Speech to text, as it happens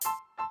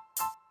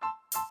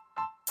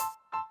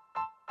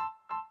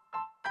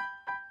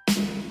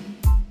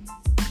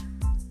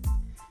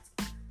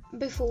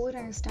Before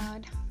I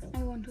start,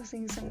 I want to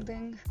say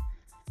something.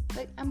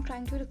 Like, I'm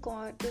trying to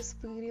record this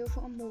video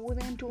for more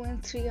than 2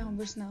 and 3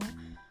 hours now,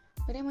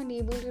 but I'm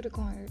unable to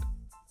record it.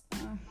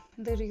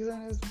 The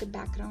reason is the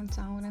background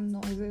sound and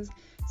noises.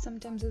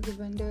 Sometimes it's the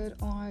vendor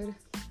or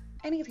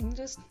anything,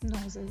 just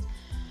noises.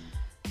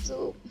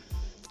 So,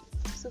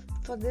 so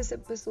for this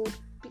episode,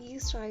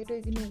 please try to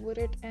ignore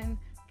it and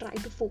try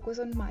to focus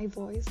on my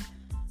voice.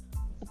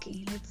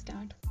 Okay, let's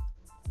start.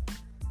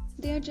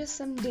 There are just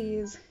some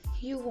days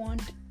you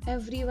want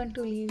everyone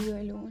to leave you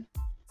alone.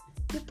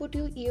 You put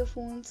your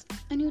earphones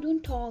and you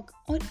don't talk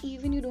or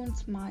even you don't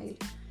smile.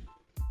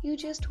 You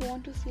just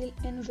want to feel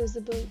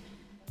invisible,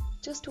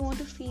 just want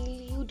to feel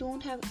you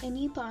don't have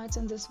any parts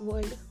in this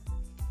world.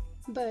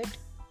 But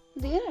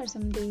there are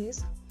some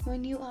days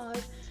when you are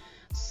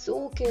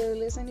so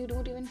careless and you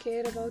don't even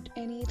care about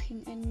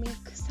anything and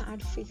make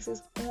sad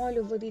faces all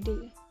over the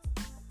day.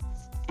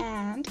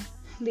 And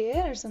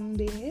there are some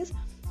days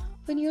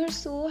when you're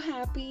so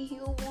happy,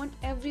 you want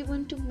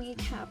everyone to make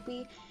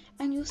happy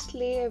and you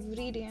slay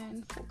every day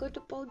and forget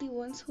about the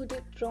ones who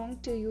did wrong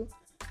to you,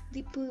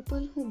 the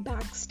people who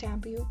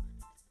backstab you.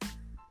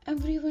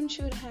 Everyone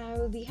should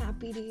have the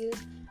happy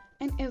days,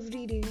 and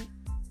every day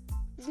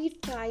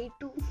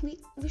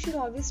we should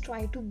always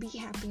try to be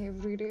happy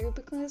every day,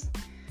 because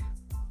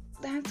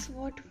that's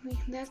what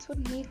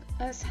make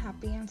us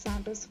happy and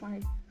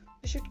satisfied.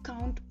 We should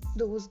count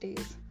those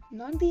days,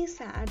 not the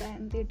sad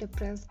and the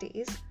depressed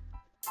days.